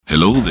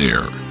Hello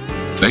there.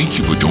 Thank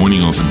you for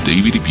joining us on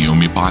David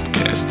Ibiome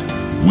Podcast.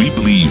 We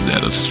believe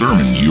that a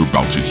sermon you're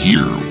about to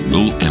hear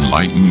will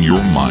enlighten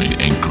your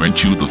mind and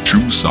grant you the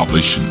true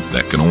salvation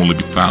that can only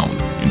be found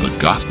in the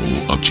gospel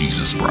of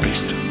Jesus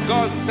Christ.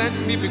 God sent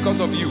me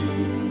because of you,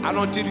 and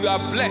until you are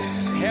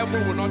blessed,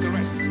 heaven will not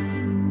rest.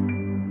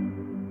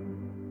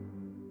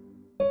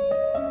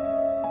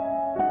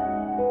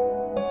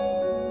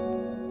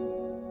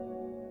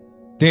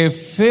 The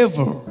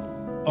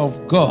favor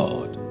of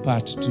God,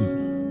 part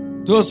 2.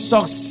 To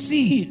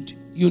succeed,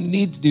 you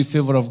need the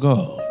favor of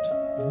God.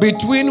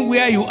 Between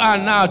where you are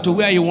now to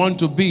where you want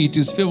to be, it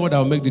is favor that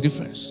will make the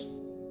difference.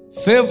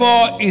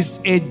 Favor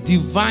is a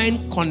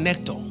divine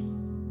connector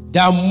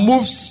that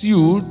moves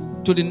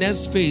you to the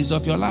next phase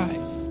of your life.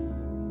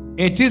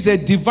 It is a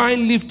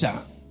divine lifter.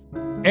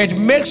 It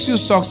makes you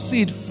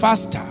succeed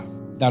faster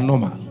than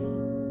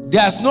normal.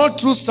 There's no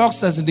true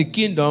success in the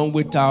kingdom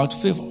without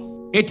favor.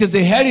 It is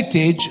the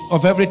heritage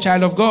of every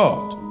child of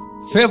God.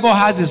 Favor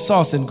has a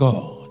source in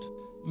God.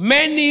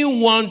 Many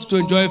want to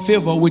enjoy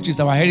favor, which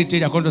is our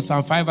heritage, according to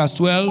Psalm 5 verse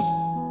 12.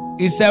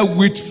 It said,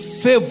 with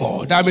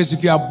favor. That means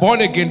if you are born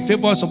again,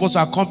 favor is supposed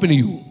to accompany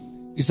you.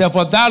 He said,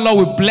 for thou,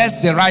 Lord, will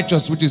bless the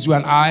righteous, which is you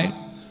and I.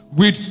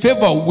 With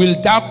favor will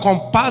thou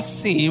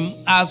compass him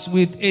as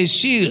with a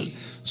shield.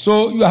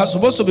 So you are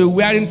supposed to be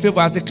wearing favor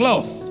as a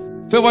cloth.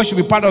 Favor should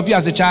be part of you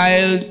as a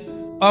child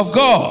of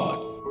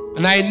God.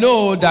 And I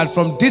know that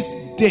from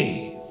this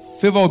day,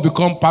 favor will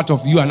become part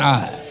of you and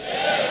I.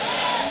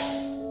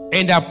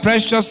 In the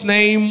precious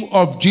name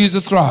of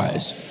Jesus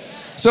Christ.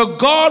 So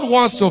God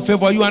wants to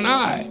favor you and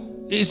I.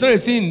 It's not a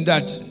thing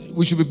that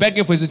we should be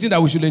begging for. It's a thing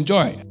that we should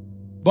enjoy.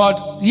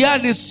 But hear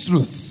this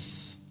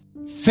truth.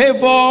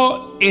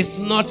 Favor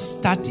is not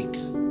static.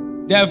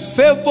 The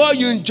favor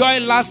you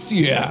enjoyed last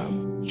year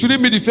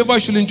shouldn't be the favor you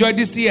should enjoy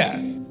this year.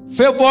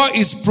 Favor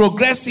is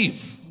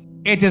progressive.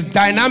 It is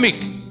dynamic.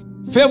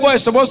 Favor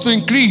is supposed to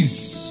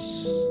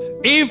increase.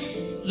 If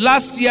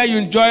last year you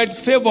enjoyed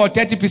favor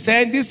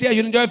 30%, this year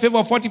you enjoy favor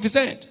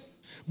 40%.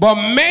 But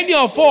many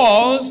of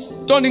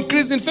us don't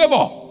increase in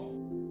favor.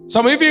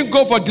 Some even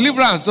go for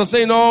deliverance. So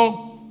say, in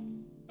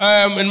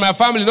my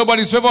family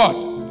nobody's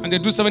favored. And they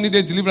do 70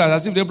 days deliverance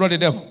as if they brought the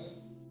devil.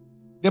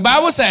 The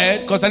Bible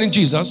said, concerning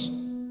Jesus,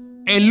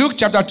 in Luke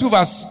chapter 2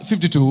 verse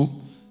 52,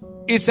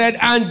 it said,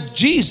 and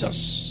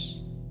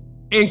Jesus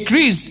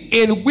increased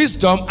in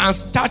wisdom and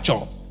stature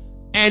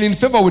and in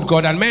favor with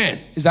God and man.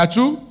 Is that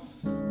true?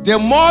 The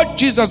more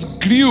Jesus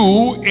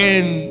grew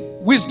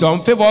in wisdom,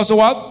 favor also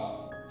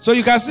what? So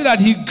you can see that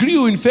he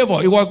grew in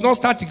favor. It was not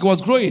static, it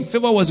was growing.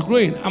 Favor was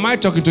growing. Am I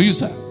talking to you,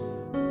 sir?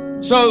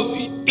 So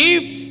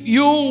if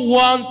you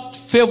want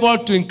favor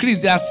to increase,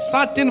 there are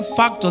certain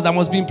factors that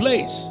must be in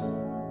place.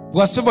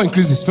 Because favor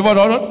increases. Favor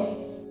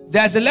not?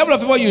 There's a level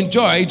of favor you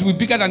enjoy, it will be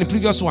bigger than the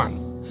previous one.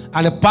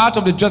 And a part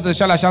of the just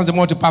shall chance the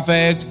more to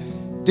perfect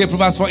day,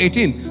 Proverbs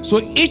 4:18. So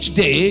each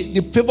day,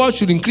 the favor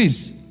should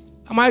increase.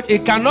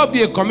 It cannot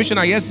be a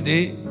commissioner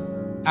yesterday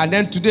and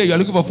then today you are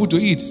looking for food to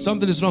eat.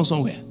 Something is wrong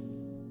somewhere.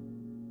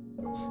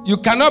 You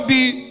cannot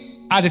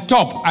be at the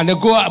top and then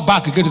go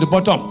back again to the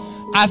bottom.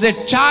 As a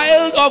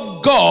child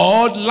of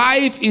God,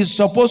 life is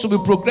supposed to be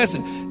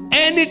progressive.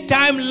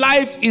 Anytime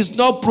life is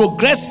not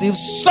progressive,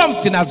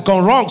 something has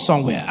gone wrong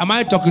somewhere. Am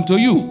I talking to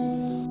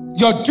you?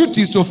 Your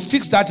duty is to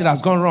fix that it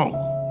has gone wrong.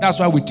 That's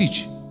why we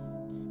teach.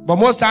 But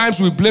most times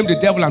we blame the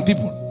devil and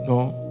people.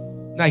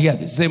 No. Now hear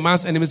this. Say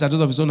man's enemies are those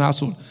of his own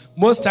household.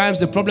 Most times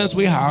the problems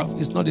we have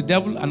is not the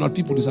devil and not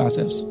people, it's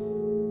ourselves.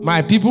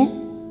 My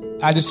people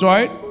are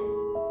destroyed.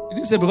 It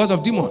didn't say because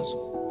of demons.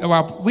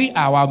 We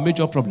are our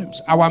major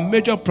problems. Our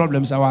major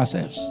problems are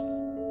ourselves.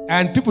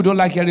 And people don't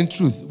like hearing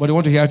truth, but they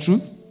want to hear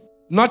truth.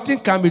 Nothing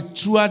can be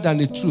truer than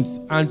the truth.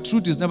 And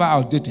truth is never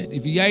outdated.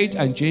 If you hear it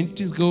and change,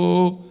 things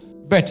go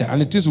better.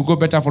 And the things will go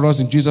better for us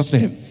in Jesus'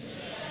 name.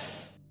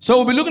 So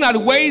we'll be looking at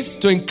ways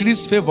to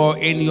increase favor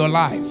in your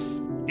life.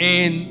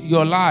 In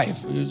your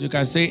life. You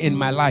can say in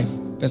my life.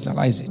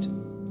 Personalize it.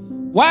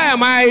 Why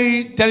am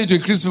I telling you to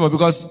increase favor?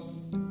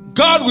 Because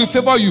God will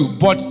favor you.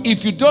 But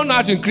if you don't know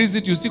how to increase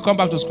it, you still come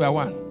back to square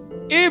one.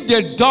 If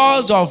the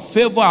doors of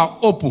favor are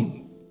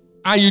open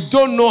and you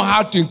don't know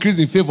how to increase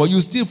in favor, you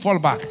still fall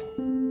back.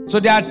 So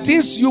there are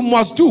things you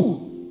must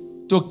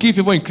do to keep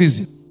favor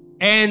increasing.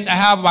 And I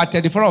have about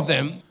 34 of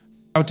them.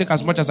 I'll take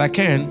as much as I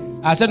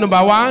can. I said number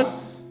 1,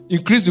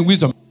 increase in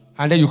wisdom.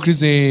 And then you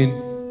increase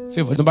in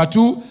favor. Number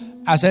 2,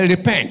 I said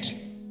repent.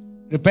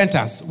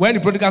 Repentance. When the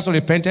prodigal son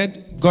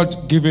repented,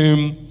 God gave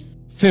him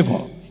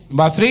favor.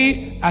 Number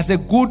 3, I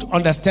said good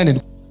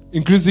understanding.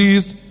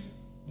 Increases.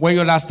 When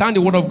you understand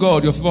the word of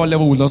God, your favor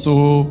level will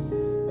also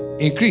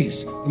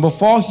increase. Number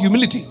 4,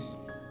 humility.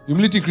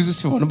 Humility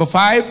increases favor. Number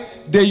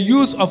 5, the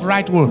use of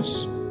right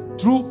words.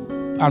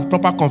 True and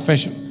proper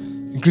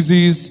confession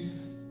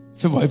increases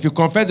favor. If you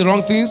confess the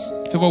wrong things,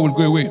 favor will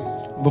go away.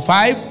 Number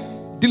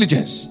 5,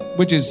 diligence,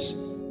 which is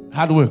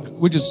hard work,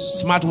 which is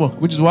smart work,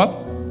 which is what?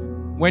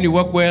 When you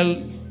work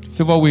well,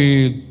 favor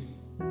will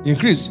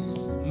increase.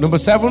 Number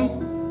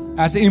 7,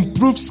 I say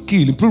improved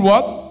skill. Improve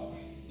what?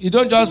 You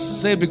don't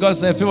just say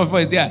because favor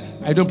is there,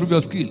 I don't prove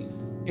your skill.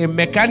 A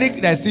mechanic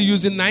that is still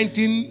using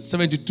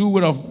 1972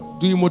 way of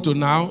doing motor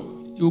now,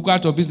 he will go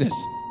out of business.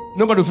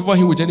 Nobody will favor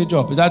him with any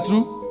job. Is that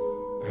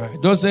true?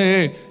 Don't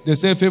say, hey, they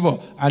say favor,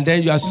 and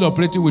then you are still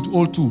operating with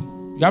old tool.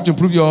 You have to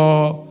improve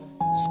your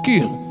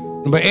skill.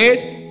 Number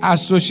 8,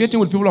 associating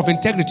with people of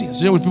integrity.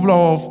 Associating with people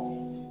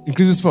of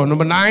increases favor.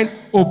 Number 9,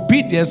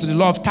 obedience to the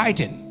law of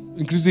tithing.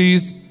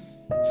 Increases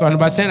favor.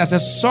 Number 10, I said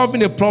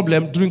solving a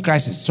problem during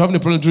crisis. Solving a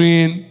problem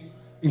during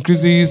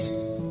increases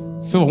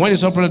favor. When you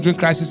solve a problem during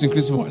crisis,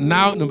 increases favor.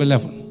 Now, number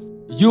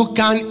 11. You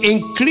can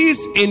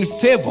increase in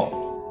favor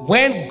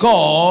when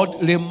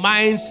God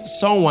reminds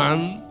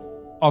someone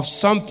of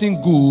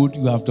something good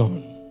you have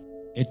done.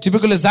 A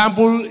typical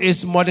example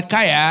is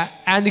Mordecai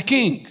and the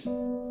king.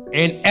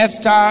 In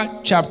Esther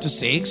chapter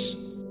 6,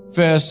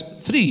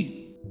 verse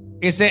 3,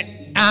 it said,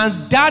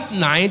 and that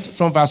night,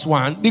 from verse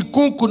 1, the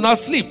king could not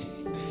sleep.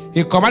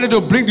 He commanded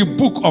to bring the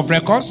book of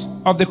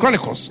records of the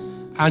Chronicles,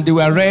 and they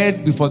were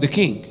read before the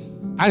king.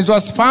 And it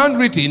was found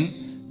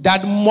written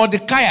that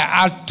Mordecai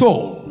had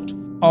told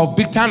of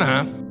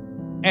Bigthana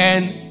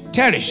and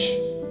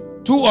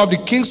Teresh, 2 of the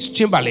king's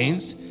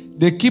chamberlains,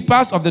 the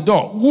keepers of the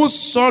door, who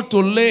sought to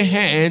lay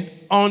hand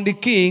on the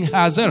king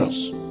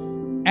Ahasuerus.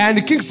 And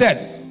the king said,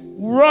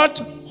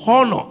 what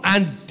honor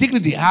and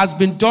dignity has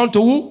been done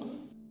to who?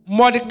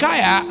 Mordecai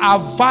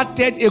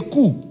averted a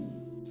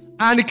coup.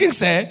 And the king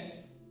said,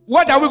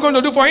 what are we going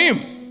to do for him?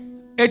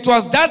 It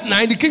was that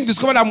night the king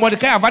discovered that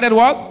Mordecai averted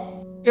what?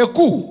 A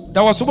coup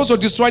that was supposed to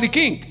destroy the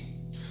king.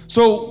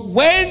 So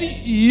when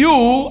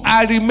you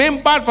are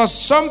remembered for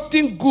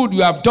something good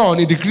you have done,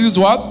 it decreases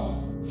what?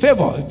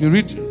 Favor. If you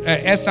read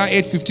Esther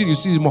 8:15, you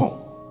see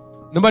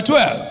more. Number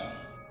 12,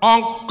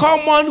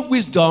 uncommon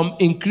wisdom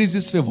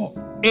increases favor.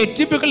 A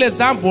typical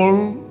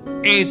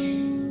example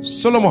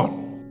is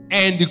Solomon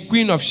and the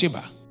Queen of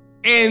Sheba.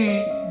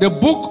 In the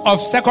book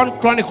of 2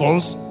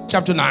 Chronicles,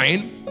 chapter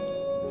 9,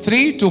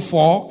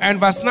 3-4 and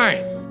verse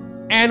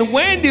 9. And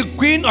when the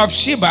Queen of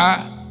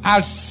Sheba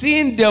had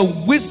seen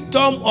the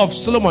wisdom of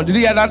Solomon, did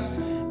you hear that?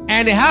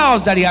 And the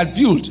house that he had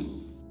built,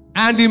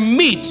 and the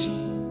meat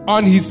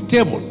on his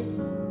table,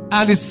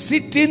 and the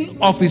sitting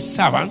of his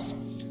servants,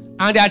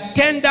 and the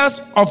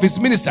attendance of his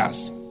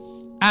ministers,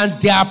 and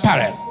their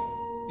apparel,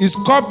 his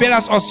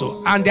cupbearers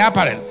also, and their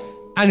apparel,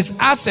 and his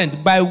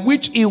ascent by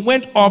which he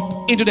went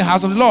up into the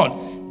house of the Lord,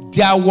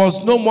 there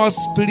was no more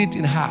spirit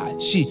in her.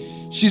 She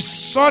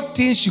saw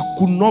things she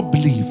could not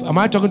believe. Am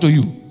I talking to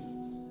you?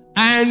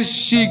 And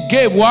she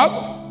gave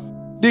what?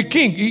 The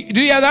king. Did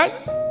you hear that?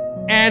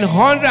 And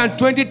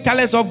 120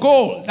 talents of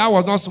gold. That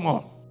was not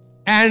small.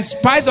 And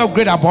spice of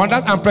great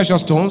abundance and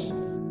precious stones.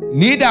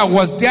 Neither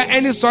was there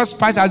any such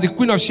spice as the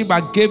Queen of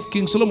Sheba gave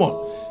King Solomon.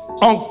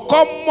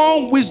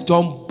 Uncommon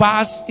wisdom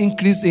bars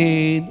increase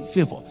in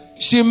favor.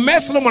 She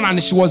met Solomon and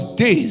she was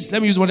dazed.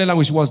 Let me use one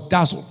language. She was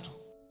dazzled.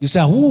 You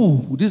say,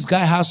 ooh, this guy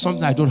has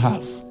something I don't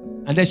have.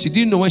 And then she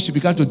didn't know when she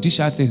began to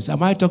dish out things.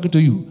 Am I talking to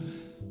you?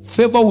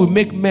 Favor will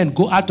make men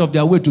go out of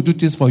their way to do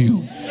things for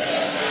you.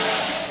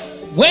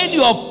 When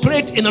you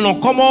operate in an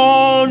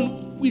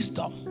uncommon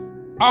wisdom,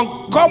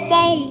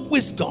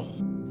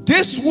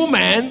 this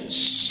woman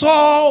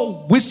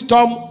saw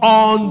wisdom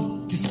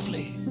on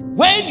display.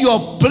 When you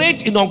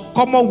operate in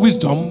uncommon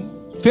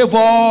wisdom,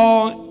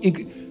 favor,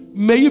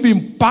 may you be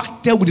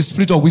impacted with the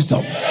spirit of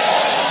wisdom.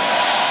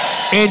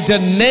 In the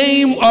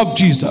name of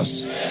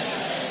Jesus.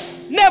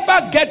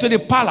 Never get to the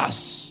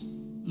palace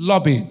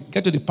lobbying.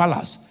 Get to the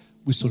palace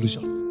with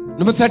solution.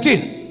 Number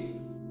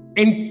 13,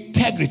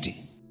 integrity.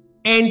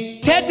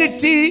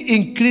 Integrity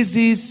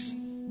increases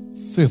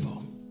favor.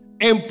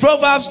 In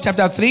Proverbs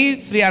chapter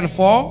 3 and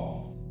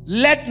 4,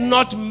 let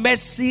not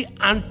mercy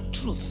and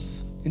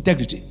truth,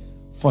 integrity,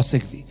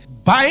 forsake thee.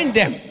 Bind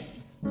them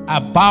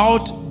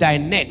about thy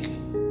neck.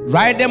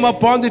 Write them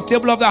upon the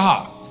table of the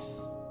heart.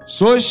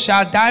 So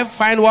shall thou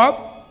find what?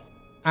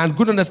 And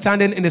good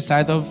understanding in the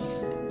sight of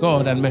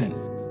God and men.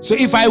 So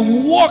if I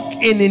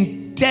walk in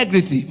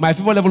integrity, my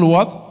favor level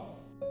what?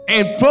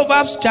 In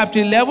Proverbs chapter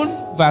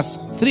 11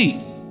 verse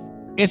 3,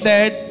 it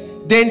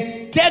said, the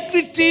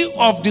integrity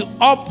of the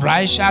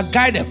upright shall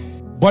guide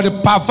them, but the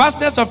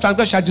perverseness of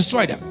transgressors shall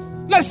destroy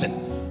them. Listen,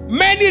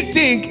 many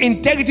think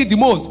integrity the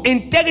most.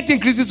 Integrity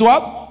increases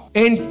what?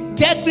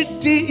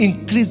 Integrity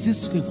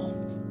increases favor.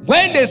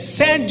 When they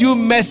send you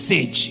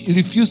message, you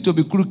refuse to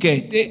be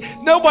crooked.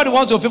 Nobody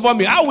wants to favor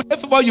me. How will they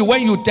favor you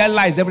when you tell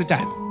lies every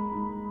time?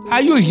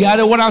 Are you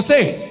hearing what I'm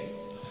saying?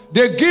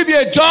 They give you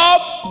a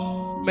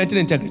job, maintain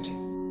integrity.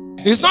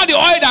 It's not the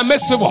oil that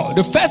makes favor.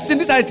 The first thing,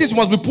 these are the things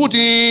must be put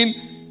in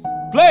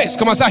place.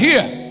 Come on, sir,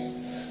 here.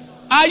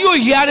 Are you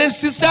hearing,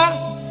 sister?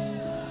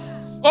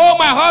 Oh,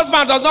 my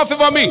husband does not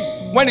favor me.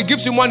 When he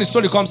gives you money,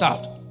 slowly comes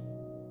out.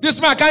 This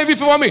man can't even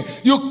favor me.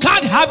 You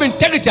can't have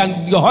integrity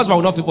and your husband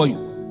will not favor you.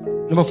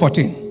 Number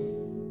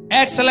 14.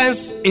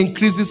 Excellence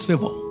increases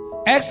favor.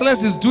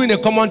 Excellence is doing a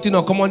common thing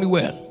or commonly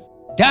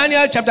well.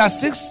 Daniel chapter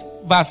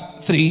 6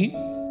 verse 3.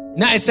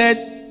 Now it said,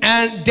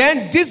 and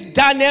then this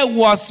Daniel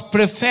was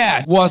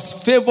preferred,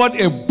 was favored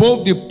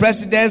above the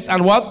presidents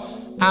and what?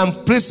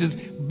 and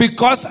priests,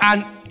 because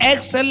an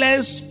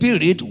excellent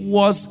spirit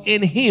was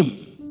in him.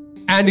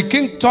 And the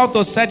king thought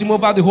to set him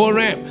over the whole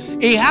realm.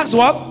 He has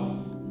what?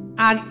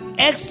 An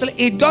excellent,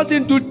 he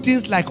doesn't do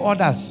things like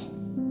others.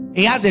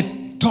 He has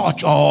a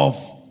touch of,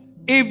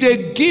 if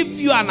they give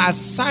you an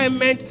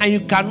assignment and you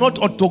cannot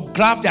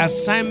autograph the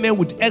assignment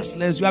with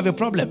excellence, you have a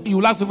problem.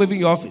 You lack favor in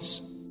your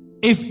office.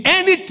 If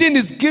anything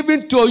is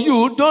given to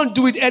you, don't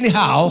do it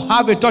anyhow.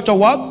 Have a touch of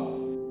what?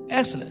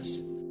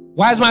 Excellence.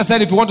 Wise man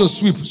said, if you want to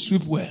sweep,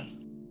 sweep well.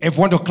 If you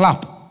want to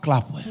clap,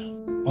 clap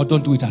well. Or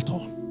don't do it at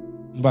all.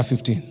 Number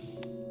 15.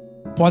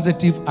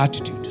 Positive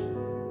attitude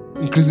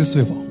increases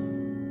favor.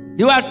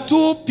 There were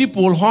two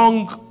people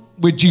hung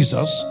with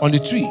Jesus on the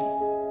tree.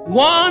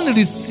 One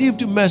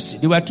received mercy.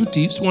 There were two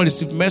thieves. One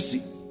received mercy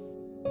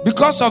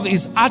because of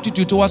his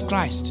attitude towards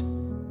Christ.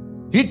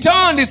 He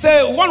turned, he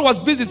said, one was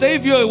busy,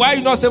 said, why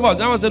you not save us?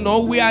 And one said,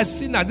 no, we are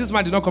sinners. This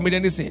man did not commit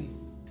any sin.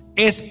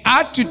 His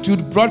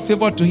attitude brought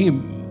favor to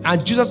him,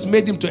 and Jesus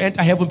made him to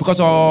enter heaven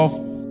because of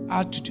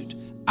attitude.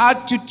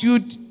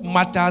 Attitude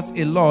matters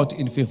a lot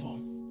in favor.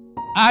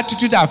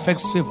 Attitude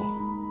affects favor.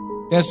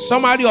 The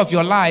summary of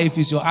your life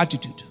is your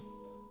attitude.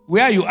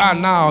 Where you are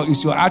now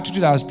is your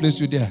attitude that has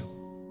placed you there.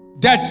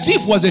 That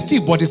thief was a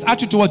thief, but his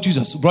attitude toward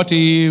Jesus brought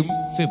him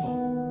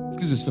favor.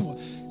 Increases favor.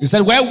 He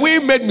said, well, we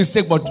made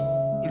mistake, but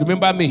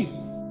remember me.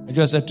 And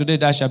Jesus said, today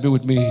thou shalt be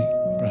with me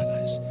in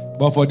paradise.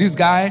 But for this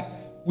guy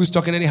who is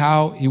talking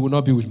anyhow, he will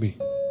not be with me.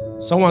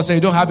 Someone said,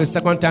 you don't have a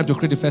second time to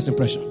create the first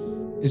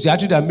impression. It's your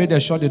attitude that made them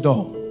shut the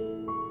door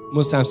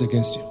most times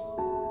against you.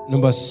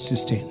 Number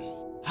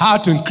 16. How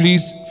to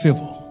increase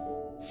favor.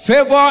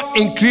 Favor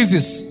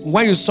increases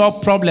when you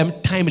solve problem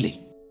timely.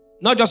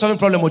 Not just solving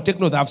problem, but take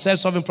note. I've said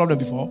solving problem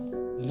before.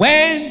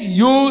 When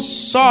you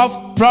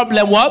solve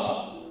problem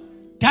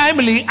what?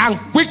 Timely and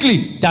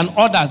quickly than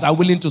others are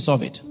willing to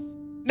solve it.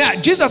 Now,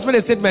 Jesus made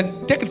a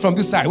statement, take it from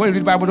this side. When you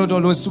read the Bible, don't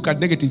always look at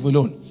negative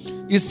alone.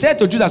 He said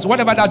to Jesus,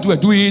 whatever that do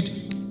it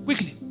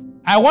quickly.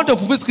 I want to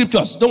fulfill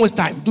scriptures. Don't waste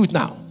time. Do it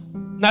now.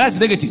 Now, that's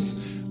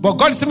negative. But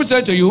God is simply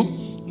saying to you,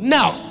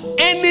 now,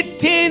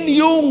 anything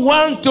you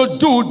want to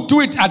do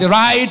it at the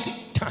right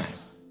time.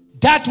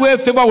 That way,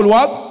 favor will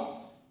what?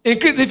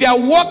 Increase. If you are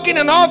working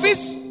in an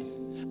office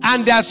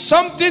and there's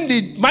something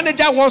the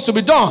manager wants to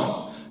be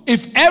done,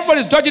 if everybody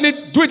is dodging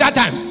it, do it that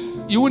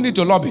time. You won't need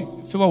to lobby.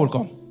 Favor will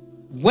come.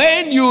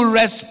 When you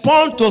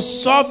respond to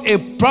solve a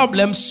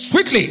problem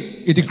swiftly,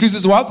 it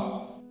increases what?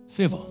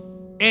 Favor.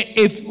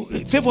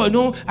 If favor,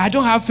 no, I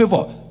don't have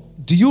favor.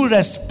 Do you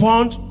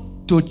respond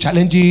to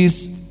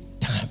challenges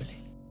timely?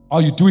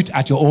 Or you do it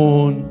at your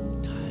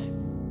own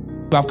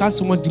time? We have cast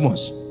so many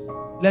demons.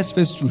 Let's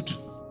face truth.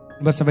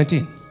 Number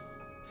 17.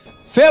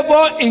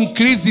 Favor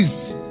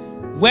increases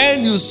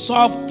when you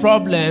solve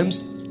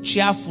problems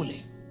cheerfully.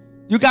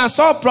 You can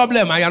solve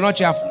problem and you're not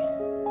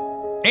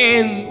cheerful.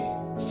 In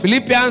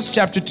Philippians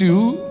chapter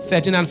 2,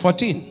 13 and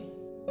 14,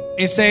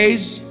 it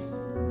says,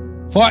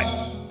 for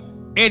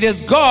it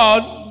is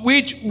God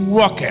which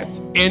worketh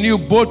in you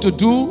both to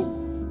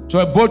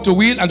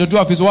will and to do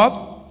of his what?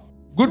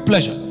 Good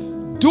pleasure.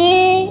 Do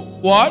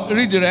what?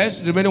 Read the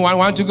rest. The remaining one.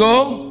 Want to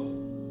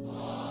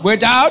go?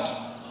 Without.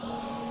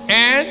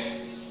 And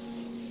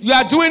you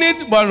are doing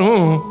it, but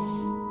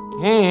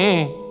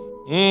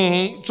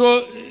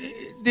so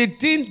the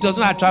thing does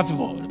not attract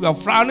favor. You are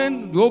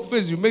frowning, your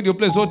face, you make your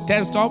place so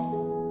tensed up.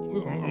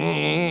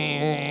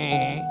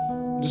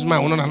 This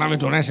man will not allow me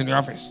to rest in the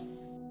office.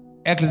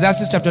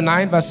 Ecclesiastes chapter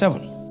 9, verse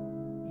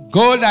 7.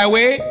 Go thy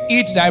way,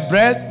 eat thy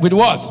bread with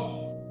what?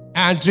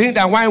 And drink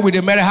thy wine with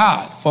a merry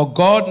heart, for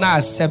God now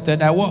accepted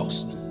thy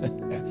works.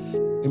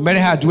 A merry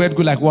heart doeth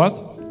good like what?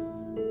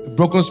 A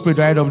broken spirit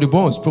dried up the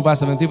bones. Proverbs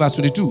 17, verse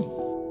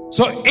 22.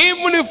 So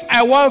even if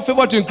I want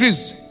favor to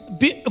increase,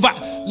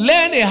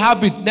 learn a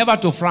habit never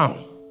to frown.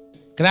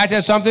 Can I tell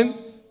you something?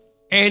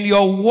 In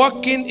your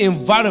working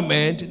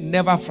environment,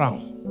 never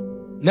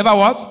frown. Never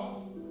what?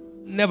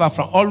 Never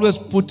frown. Always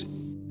put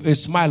a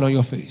smile on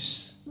your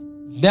face.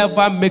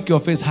 Never make your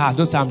face hard.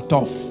 Don't say I'm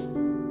tough.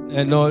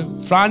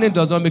 Frowning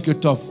does not make you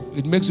tough.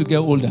 It makes you get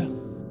older.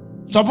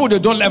 Some people, they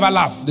don't ever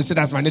laugh. They say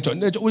that's my nature.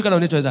 What kind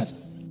of nature is that?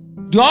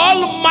 The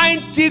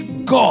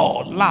Almighty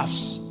God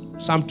laughs.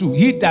 Psalm 2.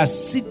 He that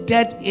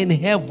sitteth in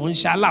heaven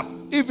shall laugh.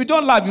 If you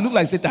don't laugh, you look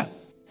like Satan.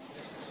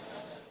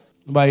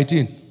 Number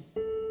 18.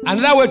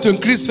 Another way to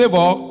increase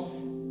favor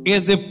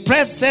is the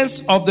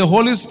presence of the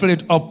Holy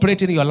Spirit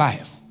operating in your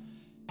life.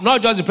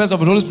 Not just the presence of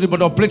the Holy Spirit,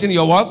 but operating in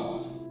your what?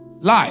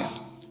 Life.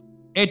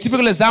 A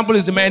typical example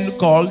is the man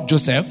called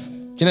Joseph.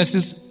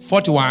 Genesis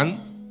 41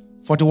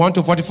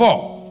 to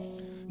 44.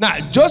 Now,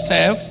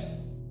 Joseph,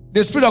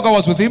 the Spirit of God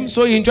was with him,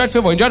 so he enjoyed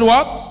favor. Enjoyed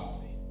what?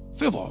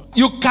 Favor.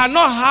 You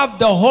cannot have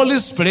the Holy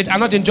Spirit and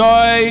not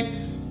enjoy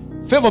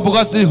favor,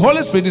 because the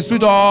Holy Spirit is the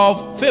Spirit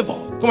of favor.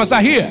 Come on,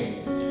 start here.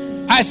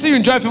 I see you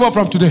enjoy favor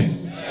from today.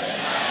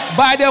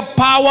 By the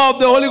power of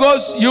the Holy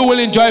Ghost, you will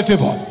enjoy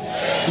favor.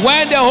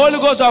 When the Holy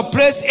Ghost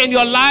operates in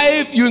your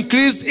life, you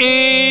increase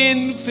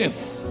in favor.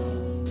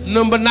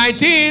 Number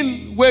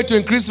 19, way to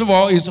increase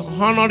favor is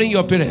honoring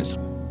your parents.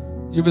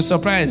 You'll be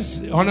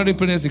surprised. Honoring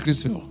parents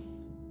increase favor.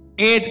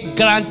 It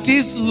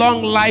guarantees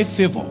long life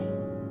favor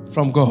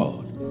from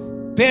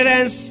God.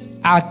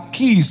 Parents are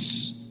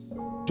keys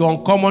to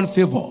uncommon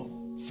favor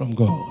from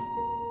God.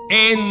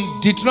 In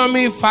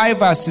Deuteronomy 5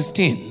 verse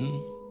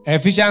 16,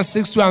 Ephesians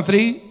 6, 2 and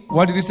 3,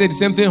 what did he say? The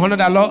same thing, honor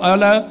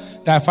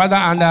thy father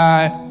and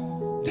that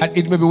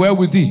it may be well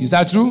with thee. Is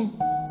that true?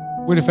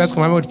 With the first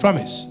commandment with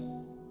promise.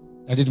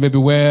 That it may be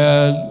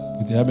well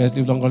with thee, that may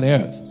live long on the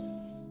earth.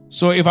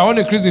 So if I want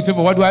to increase in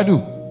favor, what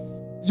do?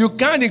 You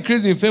can't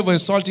increase in favor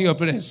insulting your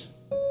parents.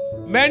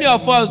 Many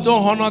of us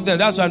don't honor them.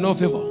 That's why no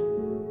favor.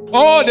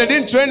 Oh, they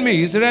didn't train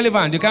me. It's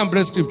irrelevant. You can't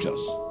break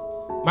scriptures.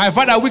 My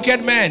father,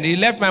 wicked man. He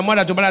left my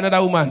mother to marry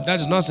another woman. That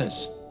is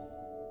nonsense.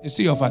 You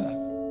see your father.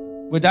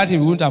 Without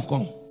him, he wouldn't have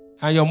come.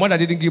 And your mother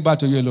didn't give birth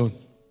to you alone.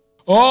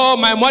 Oh,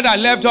 my mother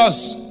left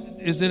us.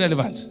 It's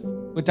irrelevant.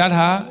 Without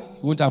her,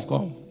 he wouldn't have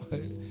come.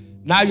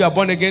 Now you are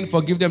born again.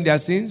 Forgive them their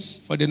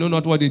sins, for they know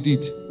not what they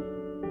did.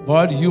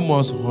 But you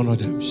must honor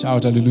them.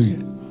 Shout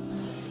hallelujah.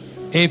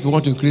 If you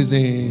want to increase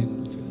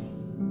in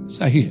favor.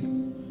 So here.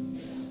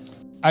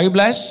 Are you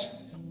blessed?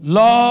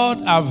 Lord,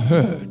 I've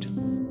heard.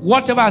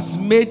 Whatever has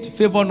made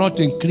favor not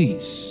to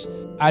increase,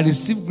 I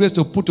receive grace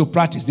to put to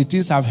practice the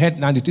things I've heard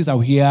now and the things I'll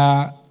hear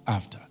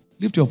after.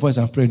 Lift your voice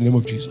and pray in the name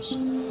of Jesus.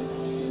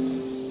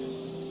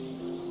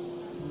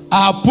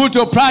 I'll put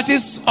to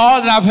practice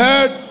all that I've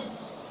heard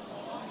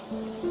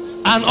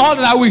and all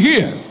that I will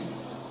hear.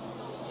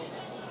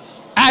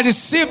 I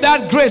receive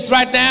that grace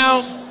right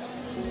now.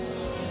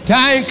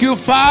 Thank you,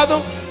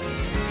 Father.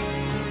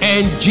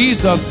 In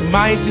Jesus'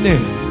 mighty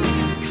name.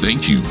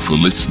 Thank you for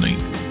listening.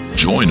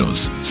 Join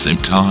us, same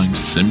time,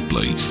 same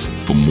place,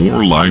 for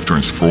more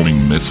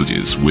life-transforming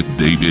messages with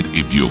David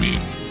Ibiyeomie.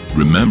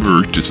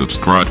 Remember to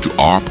subscribe to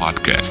our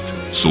podcast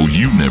so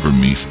you never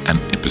miss an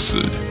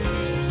episode.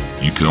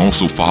 You can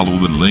also follow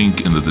the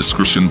link in the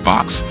description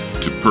box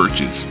to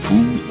purchase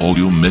full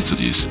audio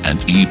messages and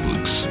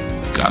ebooks.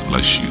 God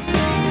bless you.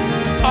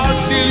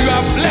 Until you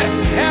are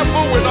blessed,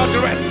 heaven will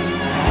not rest.